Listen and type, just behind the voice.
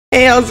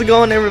Hey, how's it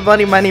going,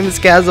 everybody? My name is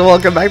Kazu.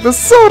 Welcome back to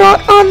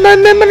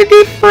KazutoOnline and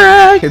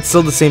Defrag. It's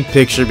still the same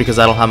picture because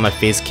I don't have my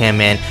face cam,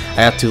 man.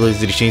 I got too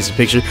lazy to change the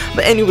picture.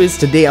 But anyways,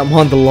 today I'm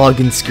on the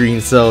login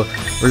screen, so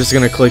we're just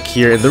gonna click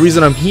here. And the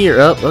reason I'm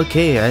here,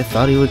 okay, I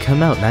thought he would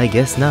come out, and I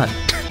guess not.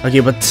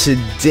 Okay, but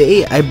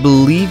today I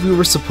believe we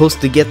were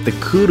supposed to get the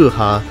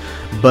Kuruha,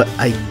 but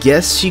I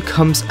guess she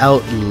comes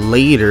out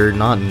later,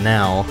 not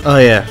now. Oh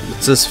yeah,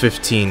 it says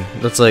 15.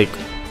 That's like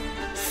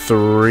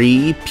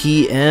 3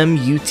 p.m.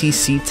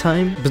 UTC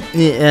time, but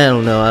I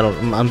don't know.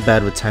 I'm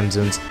bad with time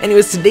zones.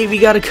 Anyways, today we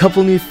got a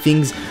couple new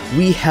things.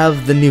 We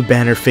have the new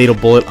banner, Fatal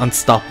Bullet,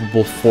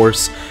 Unstoppable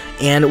Force,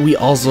 and we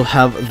also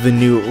have the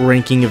new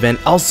ranking event.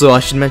 Also, I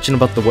should mention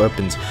about the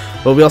weapons,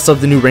 but we also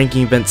have the new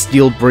ranking event,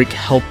 Steel Break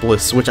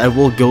Helpless, which I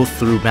will go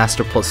through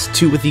Master Plus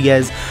 2 with you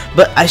guys.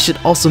 But I should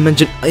also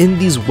mention, in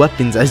these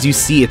weapons, as you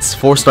see, it's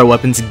 4-star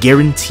weapons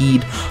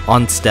guaranteed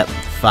on step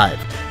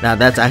 5. Now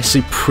that's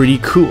actually pretty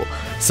cool.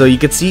 So you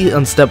can see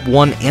on step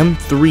 1 and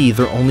 3,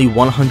 they're only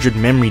 100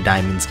 memory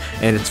diamonds,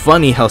 and it's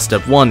funny how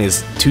step 1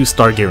 is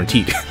 2-star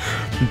guaranteed,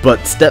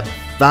 but step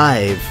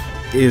 5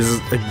 is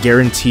a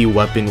guarantee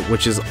weapon,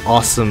 which is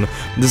awesome.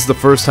 This is the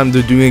first time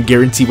they're doing a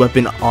guarantee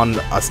weapon on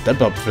a step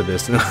up for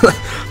this.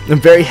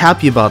 I'm very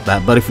happy about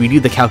that, but if we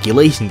do the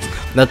calculations,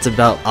 that's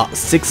about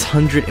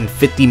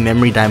 650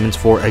 memory diamonds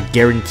for a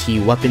guarantee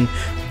weapon,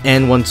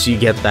 and once you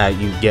get that,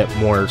 you get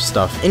more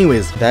stuff.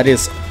 Anyways, that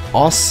is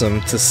awesome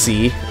to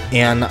see,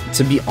 and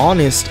to be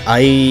honest,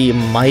 I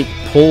might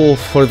pull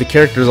for the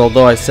characters.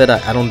 Although I said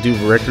I don't do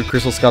record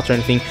crystal scouts or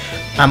anything,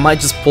 I might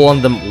just pull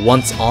on them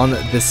once on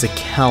this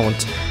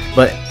account.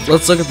 But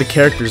let's look at the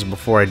characters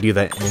before I do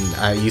that.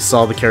 And you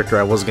saw the character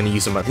I was going to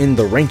use them in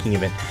the ranking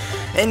event.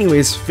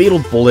 Anyways, Fatal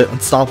Bullet,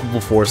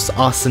 Unstoppable Force,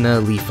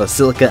 Asuna, Leafa,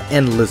 Silica,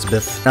 and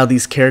Lisbeth. Now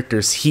these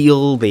characters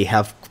heal, they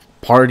have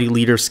party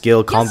leader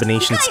skill,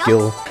 combination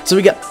skill. So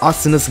we got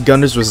Asuna's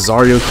Gunner's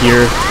Rosario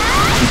here.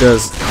 She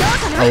does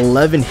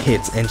 11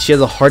 hits, and she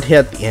has a hard hit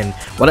at the end.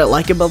 What I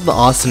like about the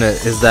Asuna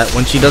is that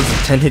when she does the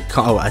 10-hit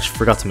combo, I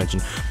forgot to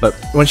mention, but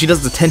when she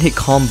does the 10-hit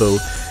combo,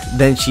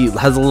 then she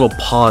has a little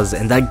pause,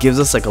 and that gives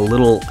us like a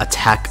little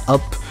attack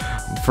up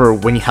for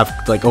when you have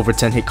like over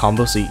 10-hit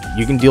combo, so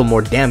you can deal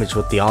more damage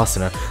with the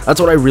Asuna.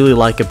 That's what I really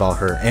like about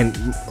her, and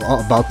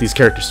about these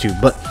characters too.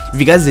 But if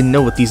you guys didn't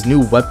know, with these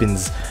new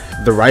weapons,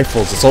 the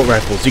rifles, assault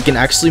rifles, you can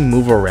actually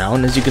move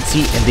around, as you can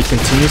see, and they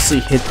continuously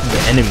hit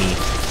the enemy,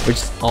 which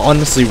is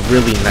honestly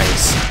really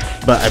nice.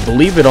 But I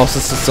believe it also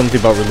says something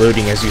about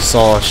reloading. As you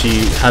saw,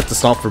 she had to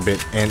stop for a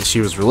bit and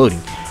she was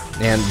reloading.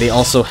 And they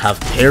also have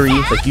parry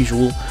like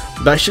usual,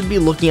 but I should be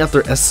looking at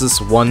their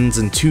SS1s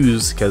and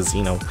 2s because,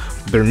 you know,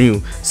 they're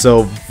new.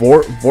 So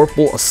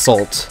Vorpal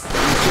Assault,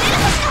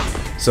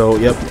 so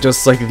yep,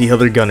 just like the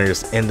other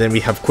gunners. And then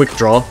we have Quick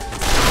Draw,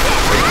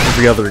 like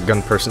every other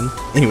gun person.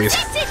 Anyways,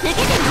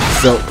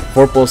 so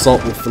Vorpal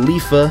Assault with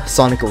Leafa,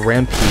 Sonic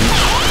Rampage,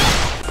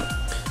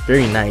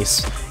 very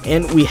nice.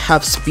 And we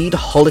have Speed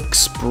Holic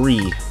Spree,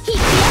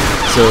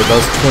 so that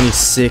was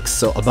 26,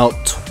 so about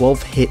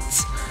 12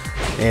 hits.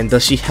 And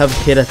does she have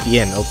hit at the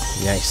end? Oh,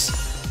 nice.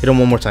 Hit him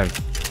one more time.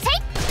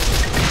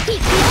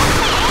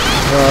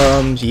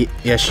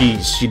 Yeah,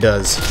 she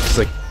does. It's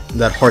like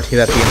that hard hit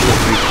at the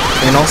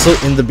end, and also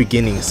in the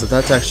beginning, so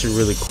that's actually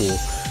really cool.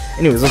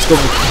 Anyways,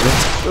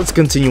 let's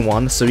continue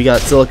on. So we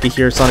got Silica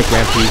here, Sonic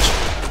Rampage,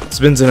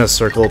 spins in a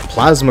circle,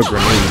 Plasma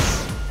Grenade.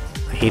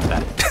 I hate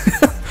that.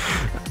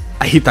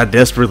 I hate that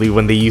desperately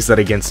when they use that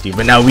against you,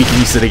 but now we can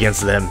use it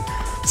against them.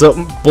 So,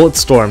 Bullet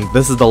Storm,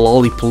 this is the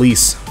Lolly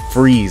Police.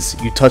 Freeze,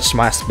 you touched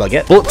my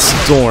baguette. Bullet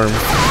Storm,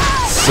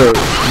 so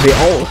they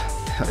all,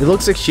 it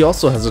looks like she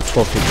also has a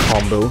 12-hit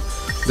combo.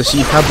 Does she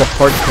have a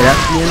hard hit at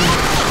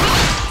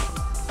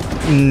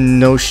the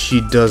end? No,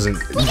 she doesn't.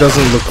 It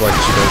doesn't look like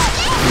she does.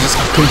 It's just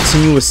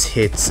continuous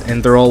hits,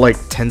 and they're all like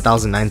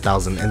 10,000,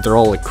 9,000, and they're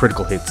all like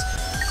critical hits.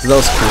 So that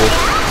was cool.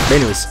 But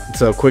anyways,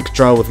 so Quick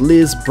Draw with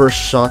Liz, Burst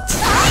Shot.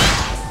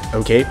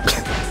 Okay,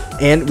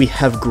 and we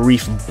have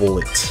Grief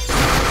Bullet.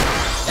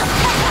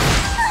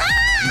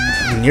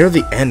 Near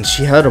the end,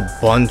 she had a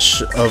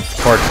bunch of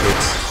hard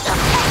hits.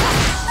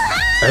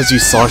 As you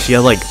saw, she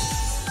had like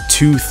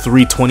 2,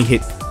 3, 20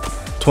 hits,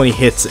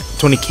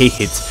 20k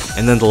hits,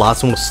 and then the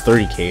last one was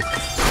 30k.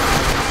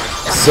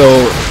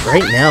 So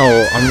right now,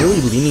 I'm really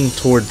leaning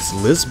towards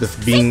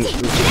Lisbeth being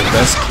the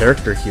best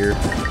character here.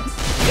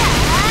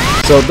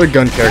 So they're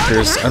gun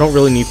characters. I don't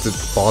really need to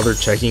bother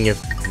checking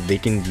if they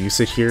can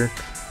use it here.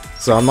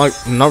 So I'm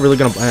not really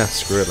gonna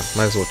screw it.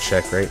 Might as well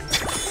check, right?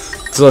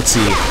 So let's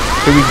see.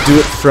 Can we do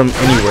it from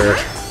anywhere?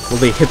 Will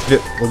they hit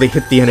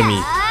the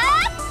enemy?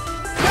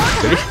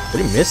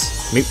 Did he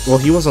miss? Maybe, well,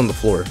 he was on the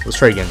floor. Let's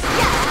try again.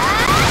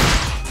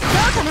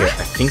 Okay,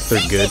 I think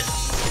they're good.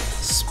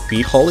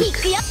 Speed Holic.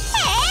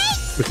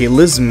 Okay,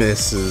 Liz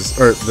misses,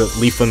 or the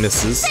Leafa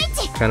misses.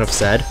 Kind of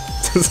sad.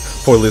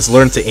 Poor Liz.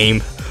 Learn to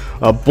aim.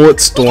 Bullet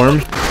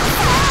Storm.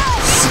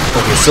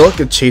 Okay,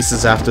 Silica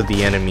chases after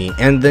the enemy,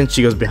 and then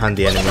she goes behind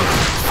the enemy.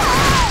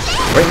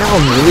 Right now,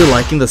 I'm really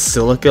liking the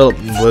Silica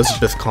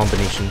Lisbeth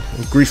combination.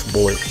 Grief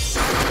Bullet.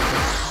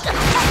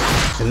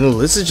 And then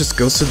Liz just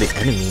goes to the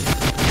enemy.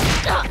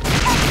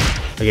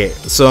 Okay,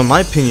 so in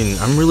my opinion,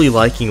 I'm really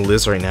liking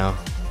Liz right now.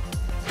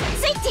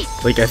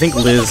 Like, I think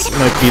Liz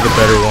might be the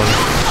better one,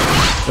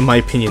 in my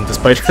opinion,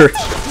 despite her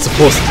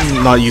supposed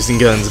not using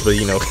guns, but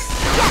you know.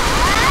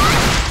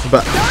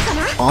 But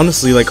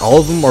honestly, like, all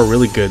of them are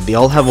really good. They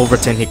all have over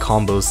 10 hit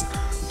combos.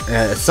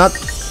 It's not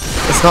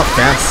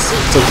fast.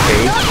 It's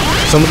okay.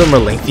 Some of them are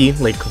lengthy,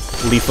 like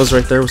Leafa's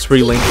right there was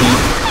pretty lengthy.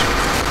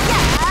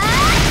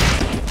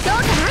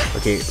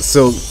 Okay,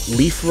 so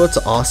Leafa to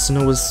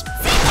Asuna was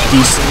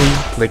decently,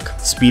 like,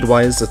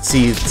 speed-wise. Let's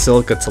see,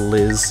 Silica to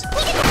Liz.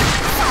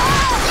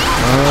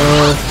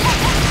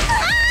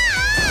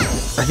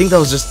 I think that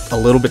was just a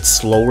little bit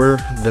slower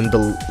than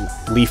the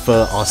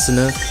Leafa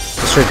Asuna.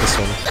 Let's try this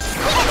one.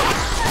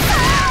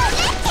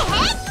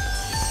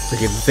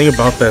 Okay, the thing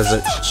about that is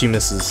that she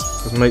misses.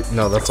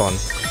 No, that's on.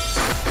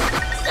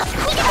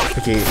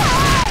 Okay.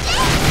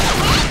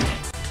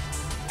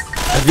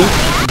 I think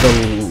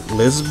the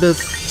Lisbeth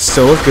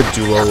Silica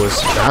duo is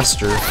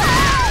faster.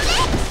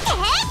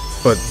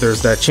 But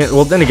there's that chance.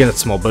 Well, then again, it's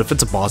small, but if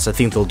it's a boss, I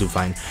think they'll do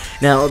fine.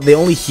 Now, they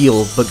only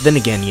heal, but then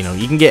again, you know,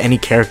 you can get any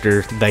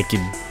character that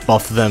could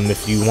buff them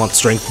if you want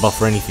strength buff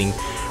or anything.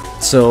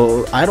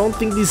 So, I don't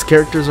think these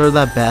characters are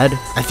that bad.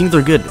 I think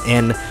they're good,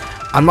 and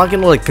I'm not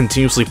gonna, like,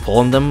 continuously pull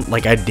on them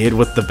like I did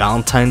with the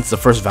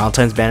first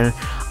Valentine's banner.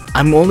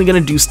 I'm only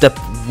gonna do step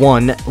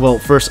 1. Well,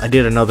 first, I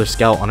did another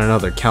scout on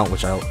another account,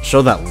 which I'll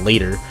show that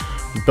later.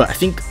 But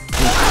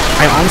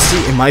I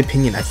honestly, in my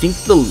opinion, I think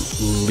the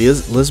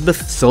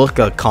Lisbeth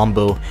Silica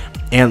combo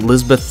and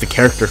Lisbeth the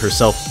character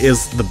herself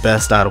is the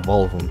best out of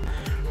all of them.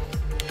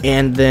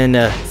 And then,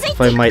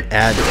 if I might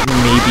add,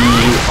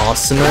 maybe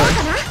Asuna.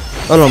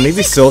 Oh no,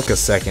 maybe Silica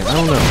second. I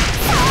don't know.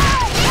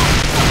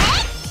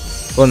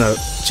 Well, no,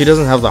 she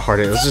doesn't have the hard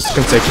hit. It's just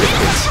consecutive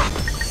hits.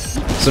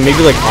 So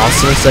maybe like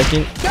Asuna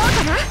second,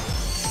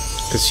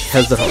 because she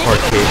has the hard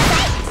hit.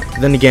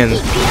 Then again,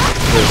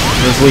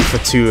 there's Leafa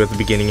 2 at the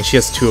beginning, and she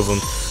has 2 of them.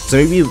 So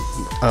maybe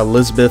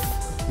Lisbeth,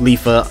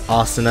 Leafa,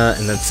 Asuna,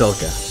 and then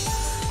Silica.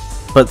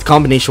 But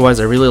combination-wise,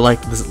 I really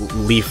like this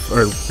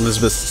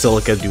Lisbeth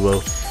Silica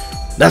duo.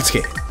 That's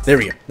okay. There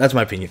we go. That's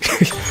my opinion.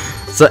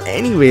 So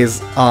anyways,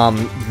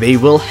 they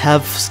will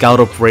have scout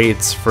up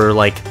rates for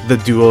like the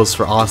duos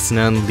for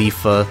Asuna and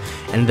Leafa,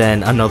 and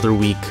then another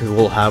week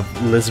we'll have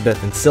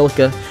Lisbeth and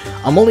Silica.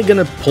 I'm only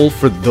gonna pull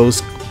for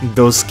those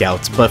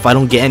scouts, but if I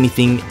don't get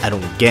anything, I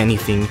don't get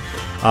anything.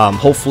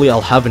 Hopefully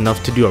I'll have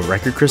enough to do a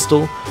record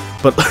crystal,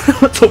 but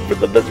let's hope for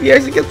the best we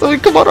actually get something.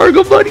 Come on,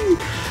 Argo buddy,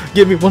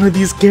 give me one of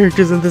these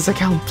characters in this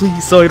account,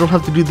 please, so I don't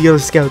have to do the other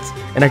scouts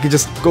and I can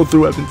just go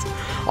through weapons.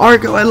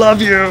 Argo, I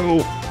love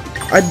you.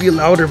 I'd be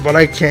louder, but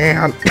I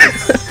can't.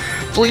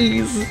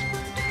 Please.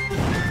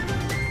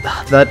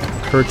 That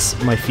hurts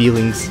my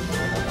feelings.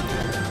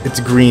 It's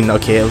green.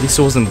 Okay, at least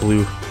it wasn't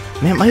blue.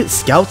 Man, my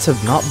scouts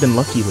have not been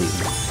lucky lately.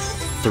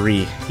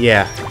 3.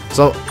 Yeah.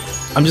 So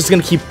I'm just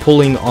gonna keep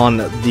pulling on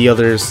the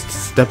other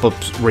step up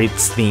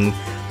rates thing,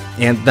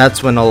 and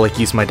that's when I'll like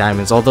use my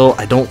diamonds. Although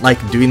I don't like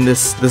doing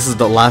this. This is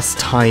the last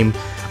time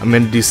I'm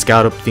gonna do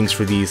scout up things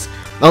for these.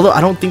 Although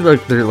I don't think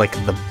like they're like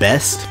the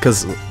best,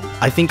 because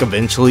I think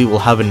eventually we'll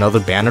have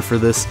another banner for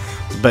this,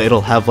 but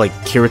it'll have like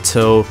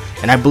Kirito,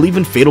 and I believe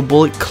in Fatal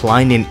Bullet,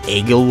 Klein and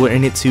Egil were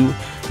in it too.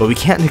 But we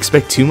can't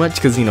expect too much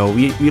because, you know,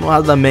 we don't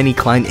have that many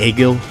Klein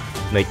Egil,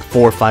 like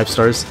 4 or 5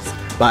 stars.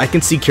 But I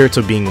can see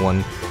Kirito being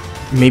one.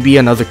 Maybe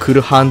another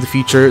Kudoha in the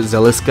future.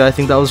 Zeliska, I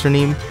think that was her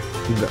name.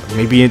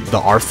 Maybe the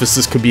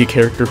Arthas could be a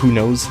character, who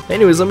knows.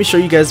 Anyways, let me show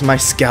you guys my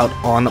scout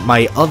on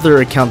my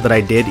other account that I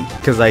did,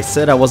 because I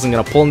said I wasn't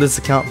going to pull on this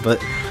account, but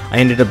I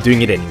ended up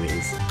doing it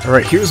anyways.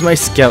 Alright, here's my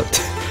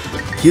scout.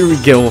 Here we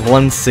go,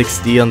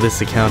 160 on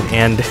this account,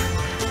 and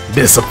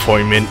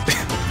disappointment.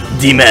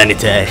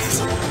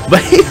 Demonetized.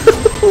 But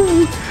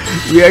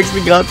we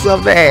actually got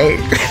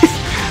something.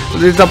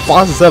 There's a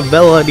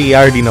possibility.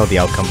 I already know the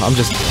outcome. I'm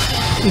just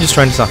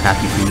trying to sound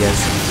happy for you guys.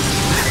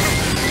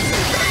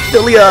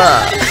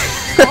 Philia!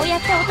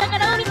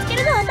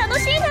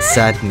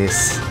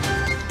 Sadness.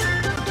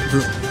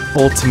 The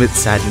ultimate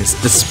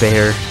sadness.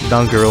 Despair.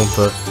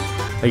 Danganronpa.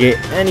 Okay,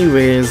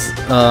 anyways,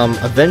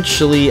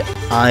 eventually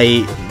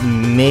I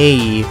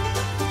may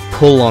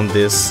pull on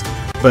this,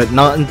 but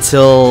not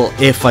until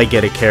if I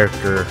get a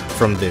character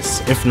from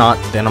this. If not,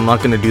 then I'm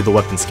not gonna do the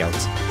weapon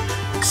scouts.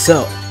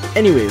 So,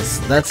 anyways,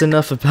 that's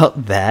enough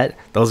about that.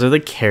 Those are the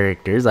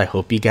characters. I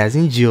hope you guys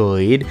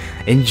enjoyed.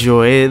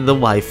 Enjoy the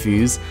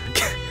waifus.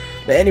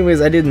 But anyways,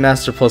 I did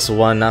Master Plus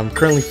 1. I'm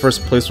currently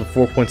first place with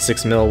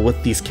 4.6 mil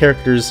with these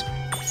characters.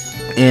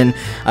 And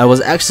I was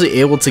actually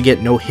able to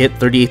get no hit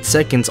 38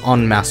 seconds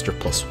on Master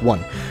Plus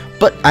 1.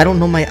 But I don't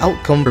know my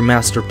outcome for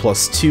Master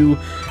Plus 2.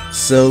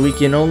 So we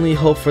can only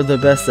hope for the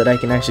best that I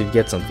can actually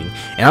get something.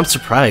 And I'm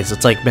surprised.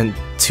 It's like been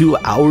 2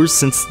 hours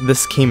since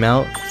this came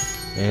out,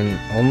 and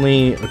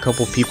only a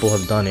couple people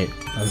have done it.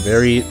 I'm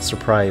very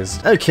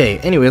surprised. Okay,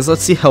 anyways,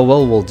 let's see how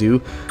well we'll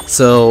do.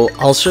 So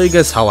I'll show you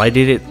guys how I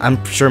did it.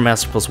 I'm sure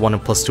Master Plus 1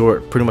 and Plus 2 are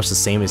pretty much the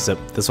same,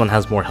 except this one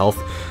has more health.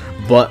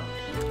 But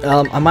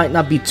I might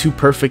not be too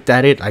perfect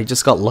at it. I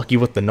just got lucky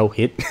with the no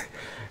hit.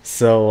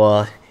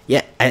 So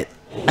yeah,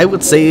 I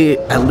would say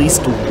at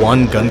least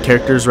one gun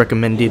character is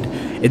recommended.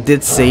 It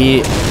did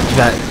say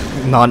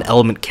that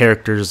non-element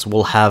characters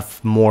will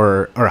have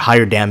more or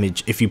higher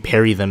damage if you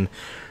parry them.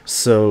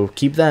 So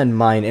keep that in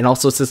mind. And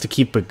also it says to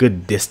keep a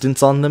good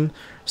distance on them.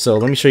 So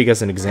let me show you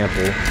guys an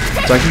example.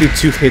 So I can do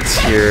 2 hits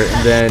here,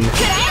 and then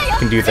I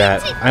can do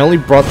that. I only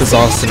brought this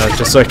Asuna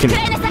just so I can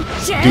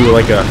do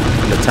like an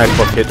attack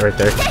buff hit right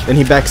there. Then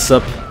he backs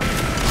up.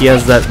 He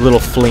has that little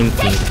flame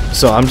thing.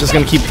 So I'm just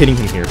gonna keep hitting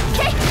him here.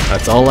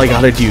 That's all I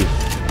gotta do.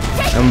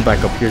 I'm gonna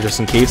back up here just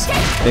in case.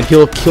 Then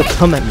he'll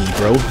come at me,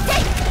 bro.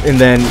 And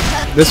then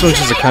this one's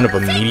just a kind of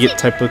immediate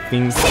type of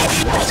thing. So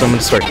I'm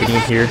gonna start hitting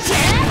him here.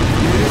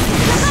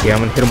 Yeah,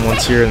 I'm gonna hit him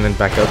once here and then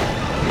back up.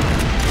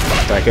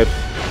 Back up.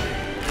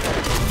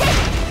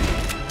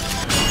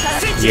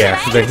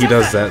 Yeah, then he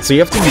does that. So you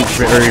have to be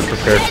very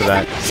prepared for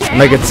that. And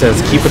like it says,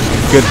 keep a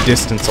good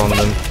distance on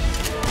them.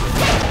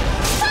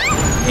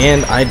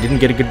 And I didn't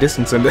get a good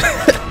distance on it.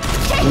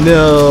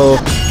 No!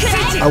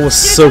 I was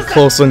so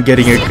close on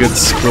getting a good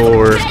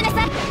score.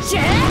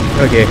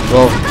 Okay,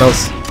 well,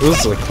 it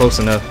was like close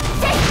enough.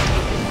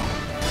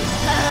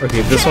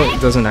 Okay, this one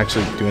doesn't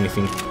actually do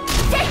anything.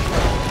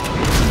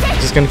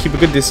 Just gonna keep a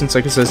good distance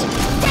like it says.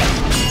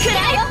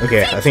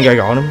 Okay, I think I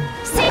got him.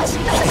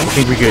 I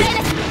think we're good.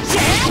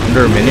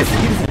 Under a minute.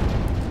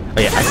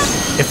 Oh yeah,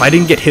 if I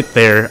didn't get hit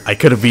there, I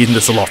could have beaten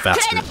this a lot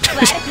faster.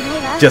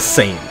 Just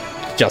saying.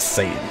 Just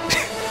saying.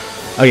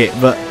 Okay,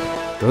 but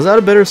was that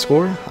a better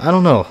score? I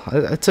don't know.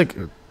 I took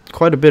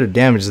quite a bit of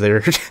damage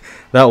there.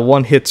 That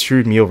one hit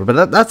screwed me over,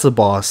 but that's the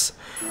boss.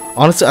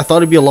 Honestly, I thought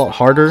it'd be a lot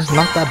harder.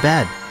 Not that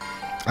bad.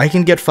 I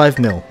can get 5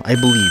 mil, I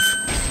believe.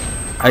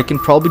 I can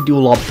probably do a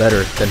lot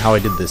better than how I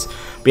did this.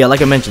 But yeah,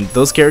 like I mentioned,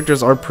 those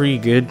characters are pretty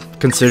good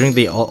considering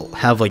they all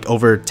have like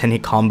over 10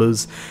 hit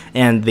combos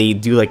and they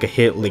do like a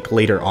hit like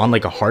later on,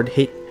 like a hard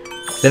hit.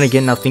 Then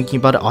again, now thinking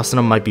about it,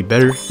 Asuna might be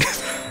better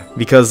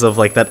because of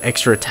like that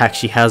extra attack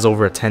she has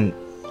over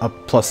a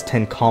plus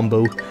 10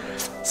 combo.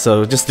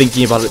 So just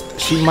thinking about it,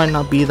 she might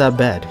not be that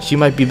bad. She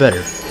might be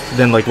better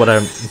than like what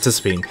I'm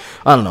anticipating.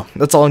 I don't know.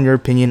 That's all in your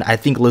opinion. I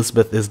think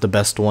Lisbeth is the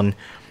best one,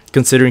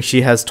 considering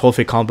she has 12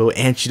 hit combo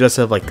and she does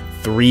have like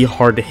 3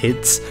 hard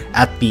hits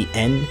at the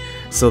end.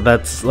 So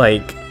that's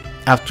like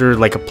after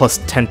like a plus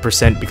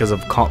 10% because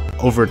of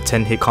over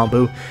 10 hit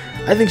combo.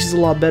 I think she's a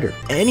lot better.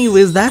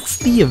 Anyways, that's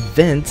the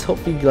event.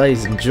 Hope you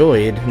guys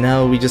enjoyed.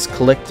 Now we just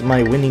collect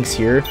my winnings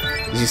here.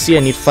 As you see, I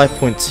need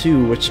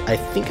 5.2, which I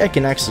think I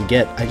can actually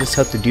get. I just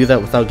have to do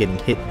that without getting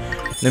hit.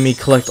 Let me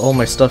collect all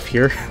my stuff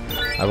here.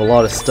 I have a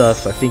lot of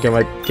stuff. I think I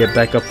might get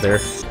back up there.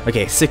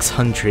 Okay,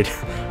 600.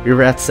 We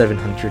were at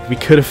 700. We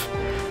could have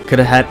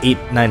had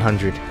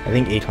 900. I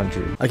think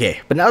 800. Okay,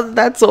 but now that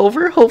that's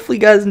over, hopefully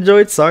you guys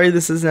enjoyed. Sorry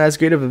this isn't as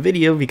great of a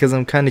video because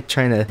I'm kind of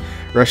trying to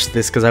rush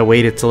this because I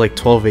waited till like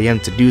 12 AM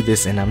to do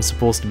this and I'm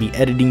supposed to be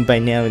editing by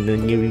now and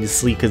then going to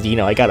sleep because, you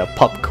know, I got a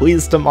pop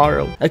quiz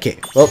tomorrow. Okay,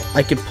 well,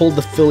 I could pull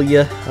the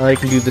Filia. I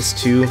can do this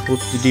too. What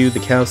to do? The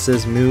cow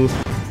says moo.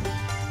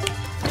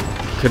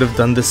 Could have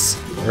done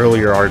this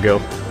earlier, Argo.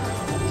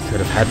 Could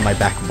have had my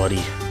back,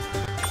 buddy.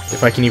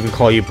 If I can even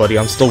call you buddy,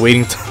 I'm still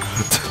waiting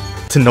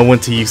to know when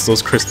to use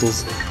those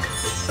crystals.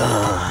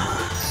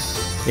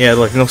 Yeah,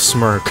 like no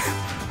smirk.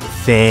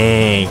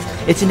 Thanks.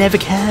 It's an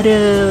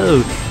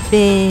avocado.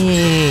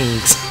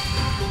 Thanks.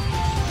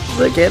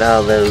 Look at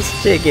all those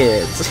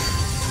chickens.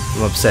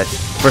 I'm upset.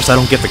 First, I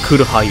don't get the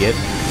Kudoha yet,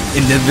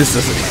 and then this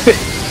is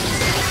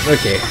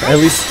okay. At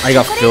least I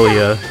got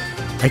Filia.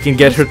 I can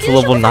get her to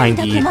level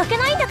 90,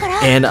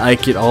 and I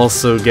could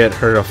also get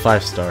her a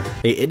 5-star.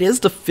 It is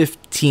the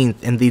 15th,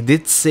 and they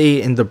did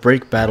say in the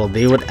break battle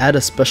they would add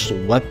a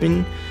special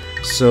weapon.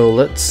 So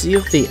let's see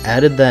if they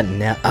added that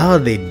now. Oh,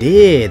 they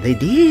did. They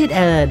did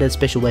add a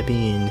special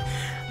weapon.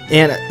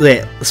 And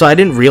so I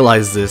didn't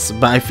realize this,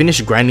 but I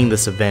finished grinding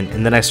this event,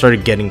 and then I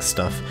started getting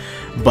stuff.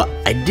 But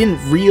I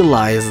didn't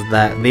realize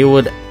that they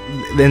would.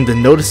 In the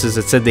notices,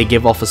 it said they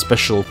gave off a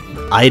special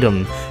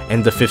item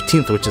in the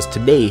 15th, which is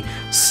today.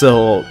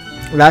 So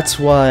that's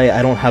why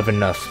I don't have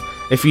enough.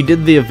 If you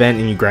did the event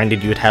and you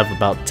grinded, you would have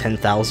about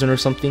 10,000 or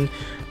something.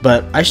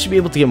 But I should be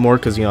able to get more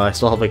because, you know, I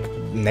still have like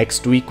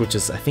next week, which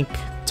is I think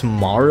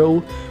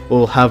tomorrow,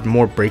 we'll have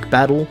more break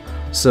battle.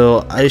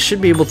 So I should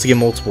be able to get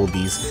multiple of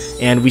these,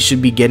 and we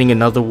should be getting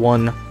another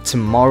one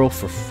tomorrow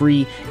for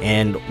free.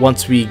 And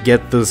once we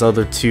get those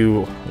other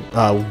 2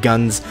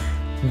 guns,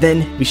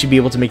 then we should be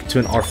able to make it to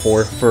an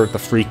R4 for the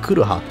free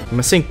Kudoha. Am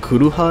I saying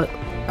Kudoha?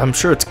 I'm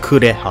sure it's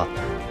Kureha.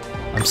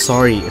 I'm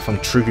sorry if I'm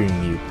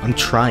triggering you. I'm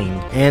trying.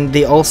 And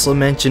they also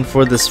mentioned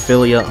for this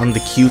Filia on the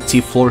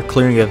QT floor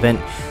clearing event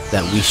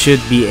that we should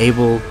be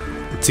able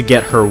to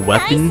get her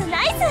weapon.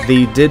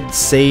 They did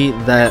say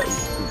that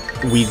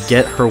we'd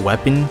get her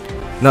weapon.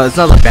 No, it's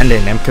not like Bandai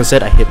Namco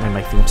said. I hit my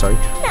mic thing, I'm sorry.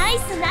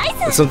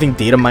 It's something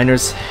data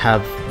miners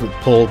have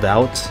pulled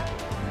out.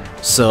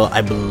 So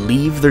I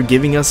believe they're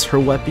giving us her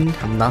weapon.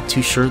 I'm not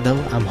too sure though.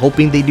 I'm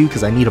hoping they do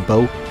because I need a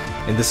bow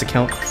in this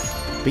account.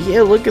 But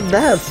yeah, look at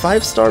that,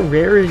 5-star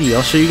rarity.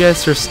 I'll show you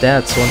guys her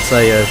stats once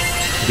I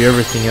do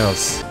everything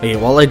else. Okay,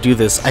 while I do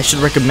this, I should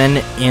recommend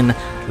in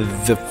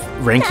the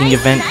ranking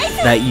event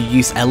that you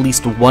use at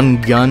least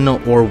one gun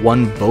or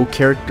one bow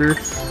character.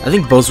 I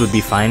think bows would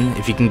be fine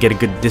if you can get a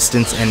good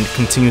distance and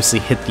continuously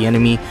hit the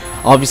enemy.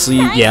 Obviously,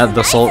 yeah,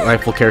 the assault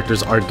rifle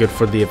characters are good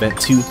for the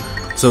event too.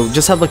 So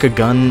just have like a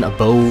gun, a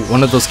bow,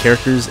 one of those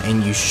characters,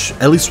 and you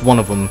at least one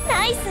of them,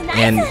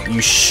 and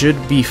you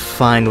should be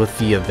fine with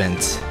the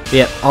event.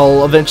 Yeah,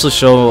 I'll eventually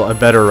show a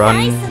better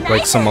run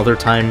like some other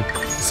time,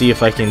 see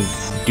if I can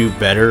do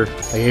better.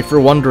 Okay, if you're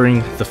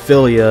wondering, the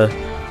Philia,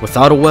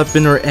 without a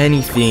weapon or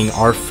anything,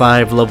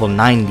 R5 level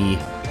 90,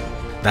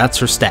 that's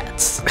her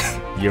stats.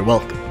 You're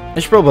welcome. I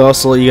should probably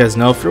also let you guys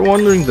know, if you're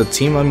wondering the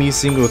team I'm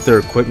using with their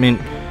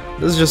equipment,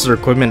 this is just their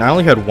equipment. I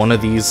only had one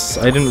of these.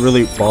 I didn't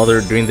really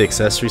bother doing the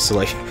accessories, so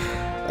like,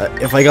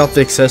 if I got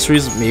the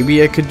accessories,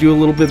 maybe I could do a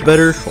little bit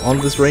better on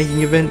this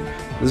ranking event.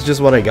 This is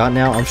just what I got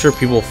now. I'm sure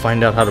people will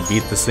find out how to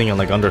beat this thing in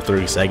like under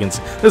 30 seconds.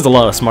 There's a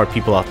lot of smart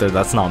people out there,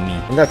 that's not me.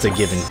 And that's a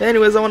given.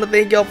 Anyways, I want to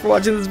thank y'all for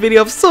watching this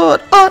video of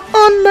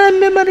KazutoOnline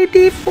Memory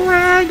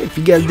Defrag. If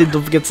you guys did,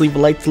 don't forget to leave a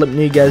like to let me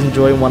know you guys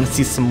enjoy and want to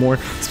see some more.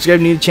 Subscribe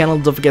to the channel,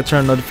 don't forget to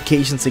turn on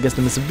notifications so you guys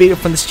don't miss a video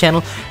from this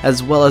channel,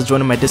 as well as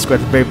joining my Discord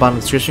at the very bottom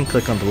of the description.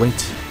 Click on the link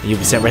and you'll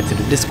be sent right to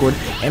the Discord.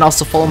 And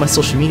also follow my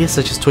social media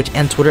such as Twitch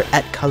and Twitter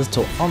at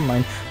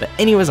KazutoOnline. But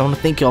anyways, I want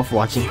to thank you all for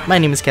watching. My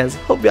name is Kaz.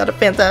 Hope you had a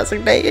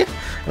fantastic day.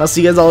 And I'll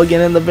see you guys all again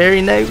in the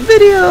very next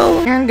video.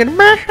 And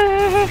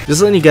goodbye.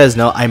 Just letting you guys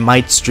know, I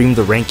might stream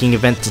the ranking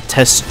event to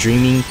test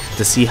streaming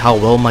to see how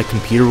well my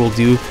computer will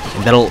do,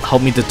 and that'll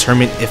help me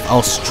determine if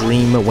I'll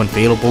stream when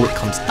available it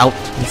comes out.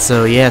 And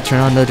so yeah,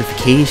 turn on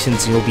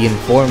notifications and you'll be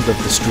informed of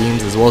the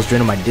streams, as well as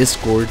join my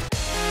Discord.